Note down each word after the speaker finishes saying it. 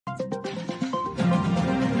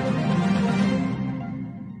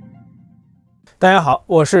大家好，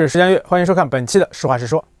我是石江月，欢迎收看本期的实话实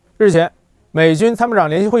说。日前，美军参谋长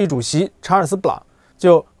联席会议主席查尔斯·布朗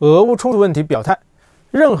就俄乌冲突问题表态，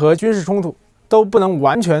任何军事冲突都不能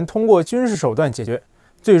完全通过军事手段解决，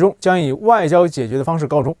最终将以外交解决的方式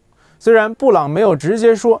告终。虽然布朗没有直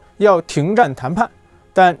接说要停战谈判，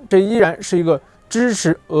但这依然是一个支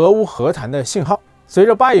持俄乌和谈的信号。随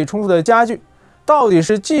着巴以冲突的加剧，到底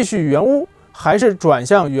是继续援乌还是转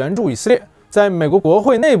向援助以色列，在美国国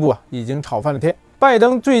会内部已经吵翻了天。拜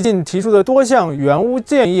登最近提出的多项援乌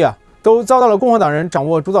建议都遭到了共和党人掌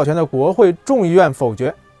握主导权的国会众议院否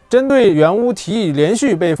决。针对援乌提议连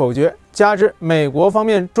续被否决，加之美国方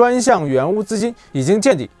面专项援乌资金已经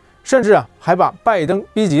见底，甚至还把拜登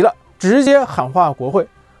逼急了，直接喊话国会，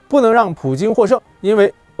不能让普京获胜，因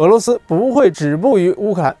为俄罗斯不会止步于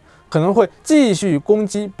乌克兰，可能会继续攻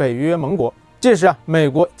击北约盟国。届时美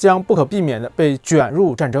国将不可避免地被卷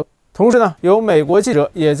入战争。同时有美国记者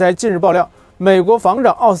也在近日爆料，美国防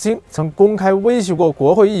长奥斯汀曾公开威胁过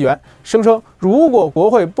国会议员，声称如果国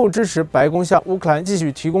会不支持白宫向乌克兰继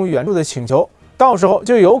续提供援助的请求，到时候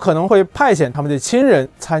就有可能会派遣他们的亲人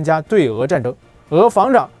参加对俄战争。俄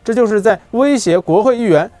防长这就是在威胁国会议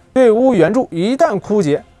员，对乌援助一旦枯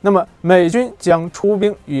竭，那么美军将出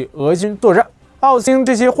兵与俄军作战。奥斯汀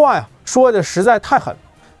这些话说的实在太狠，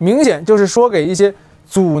明显就是说给一些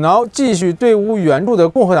阻挠继续对乌援助的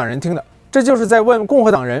共和党人听的。这就是在问共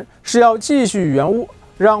和党人是要继续援乌，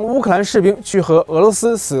让乌克兰士兵去和俄罗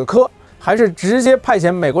斯死磕，还是直接派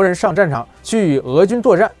遣美国人上战场去与俄军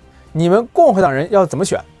作战？你们共和党人要怎么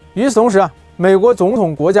选？与此同时美国总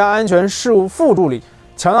统国家安全事务副助理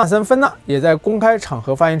乔纳森·芬纳也在公开场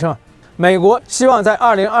合发言称美国希望在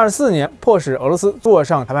2024年迫使俄罗斯坐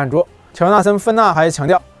上谈判桌。乔纳森·芬纳还强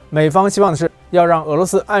调，美方希望的是要让俄罗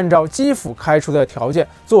斯按照基辅开出的条件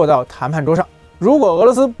坐到谈判桌上。如果俄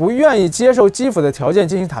罗斯不愿意接受基辅的条件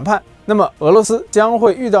进行谈判，那么俄罗斯将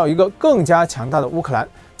会遇到一个更加强大的乌克兰。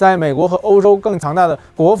在美国和欧洲更强大的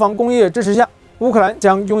国防工业支持下，乌克兰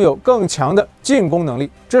将拥有更强的进攻能力，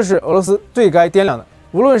这是俄罗斯最该掂量的。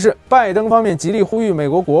无论是拜登方面极力呼吁美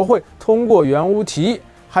国国会通过援乌提议，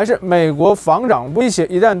还是美国防长威胁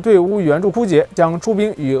一旦对乌援助枯竭，将出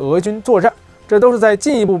兵与俄军作战，这都是在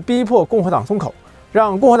进一步逼迫共和党松口，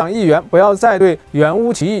让共和党议员不要再对援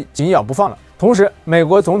乌提议紧咬不放了。同时，美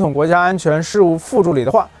国总统国家安全事务副助理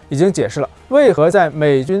的话已经解释了，为何在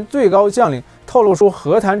美军最高将领透露出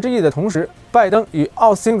和谈之意的同时，拜登与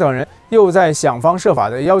奥斯汀等人又在想方设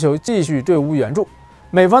法地要求继续对乌援助。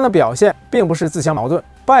美方的表现并不是自相矛盾，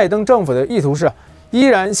拜登政府的意图是依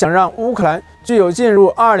然想让乌克兰具有进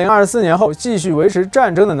入2024年后继续维持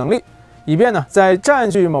战争的能力，以便在占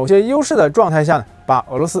据某些优势的状态下把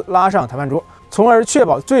俄罗斯拉上谈判桌，从而确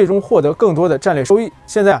保最终获得更多的战略收益。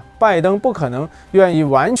现在拜登不可能愿意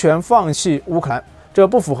完全放弃乌克兰，这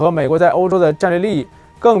不符合美国在欧洲的战略利益，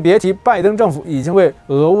更别提拜登政府已经为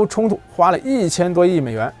俄乌冲突花了1000多亿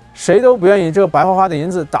美元，谁都不愿意这白花花的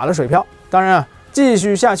银子打了水漂。当然继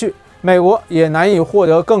续下去，美国也难以获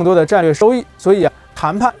得更多的战略收益，所以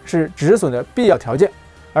谈判是止损的必要条件，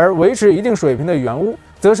而维持一定水平的援乌，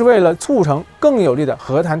则是为了促成更有利的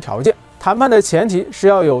和谈条件。谈判的前提是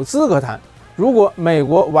要有资格谈。如果美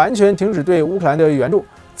国完全停止对乌克兰的援助，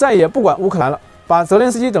再也不管乌克兰了，把泽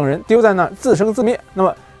连斯基等人丢在那自生自灭，那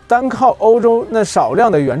么单靠欧洲那少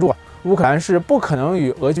量的援助乌克兰是不可能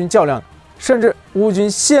与俄军较量的，甚至乌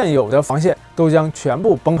军现有的防线都将全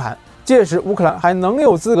部崩盘。届时乌克兰还能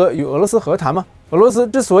有资格与俄罗斯和谈吗？俄罗斯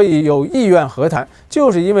之所以有意愿和谈，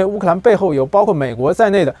就是因为乌克兰背后有包括美国在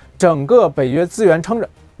内的整个北约资源撑着，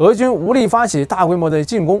俄军无力发起大规模的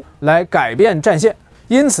进攻来改变战线，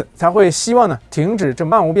因此才会希望停止这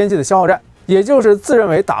漫无边际的消耗战，也就是自认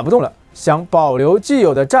为打不动了，想保留既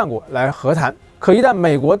有的战果来和谈。可一旦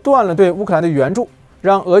美国断了对乌克兰的援助，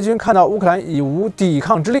让俄军看到乌克兰已无抵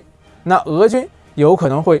抗之力，那俄军有可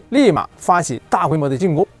能会立马发起大规模的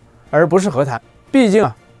进攻，而不是和谈。毕竟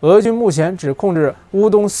俄军目前只控制乌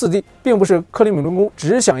东4地，并不是克里姆林宫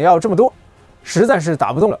只想要这么多，实在是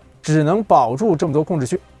打不动了，只能保住这么多控制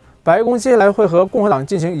区。白宫接下来会和共和党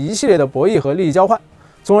进行一系列的博弈和利益交换，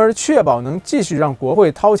从而确保能继续让国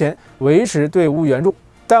会掏钱维持对乌援助，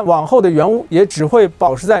但往后的援乌也只会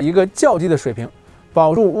保持在一个较低的水平，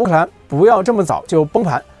保住乌克兰不要这么早就崩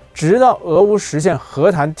盘，直到俄乌实现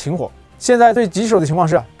和谈停火。现在最棘手的情况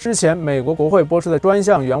是之前美国国会拨出的专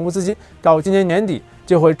项援乌资金到今年年底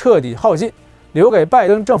就会彻底耗尽，留给拜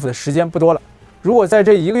登政府的时间不多了。如果在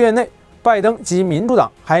这1个月内拜登及民主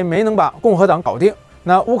党还没能把共和党搞定，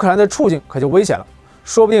那乌克兰的处境可就危险了，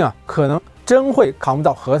说不定可能真会扛不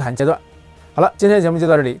到和谈阶段。好了，今天的节目就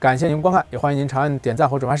到这里，感谢您观看，也欢迎您长按点赞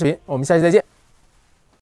或转发视频，我们下期再见。